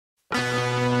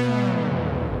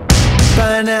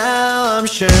By now I'm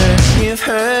sure you've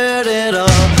heard it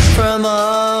all from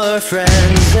all our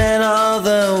friends and all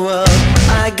the world.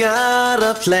 I got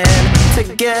a plan to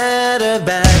get her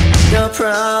back. You'll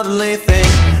probably think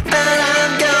that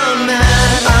I'm gone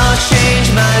mad. I'll change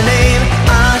my name,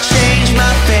 I'll change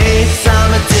my face.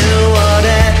 I'ma do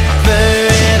whatever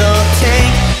it'll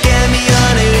take. Get me a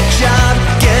new job,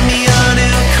 get me a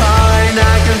new car, and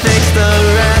I can fix the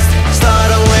rest.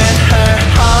 Starting with her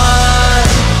heart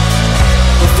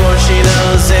before she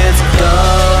knows it's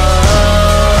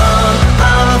gone.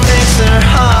 I'ma fix her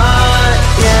heart,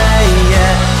 yeah,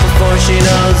 yeah, before she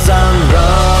knows I'm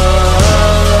wrong.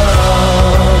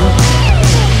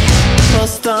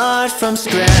 We'll start from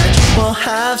scratch, we'll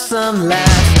have some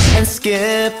laughs and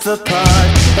skip the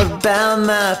part about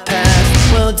my past.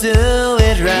 We'll do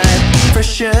it right, for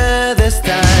sure this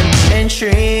time, and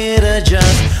treat her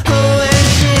just the way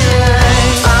she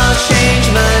likes. I'll change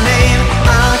my name,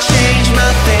 I'll change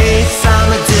my face.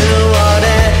 I'ma do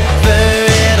whatever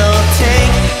it'll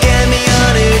take. Get me a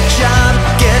new job,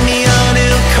 get me a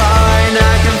new car, and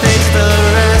I can fix the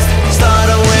rest.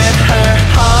 Starting with her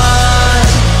heart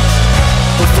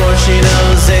before she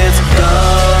knows it's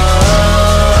gone.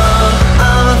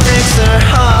 I'ma fix her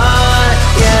heart,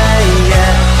 yeah,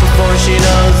 yeah, before she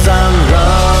knows I'm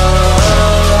wrong.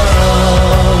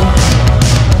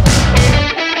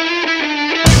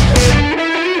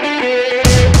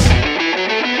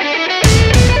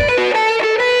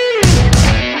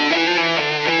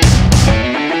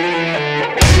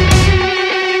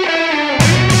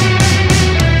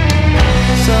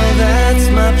 So that's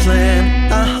my plan,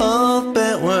 I hope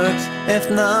it works. If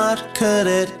not, could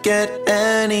it get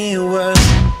any worse?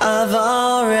 I've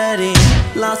already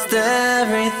lost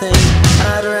everything.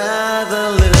 I'd rather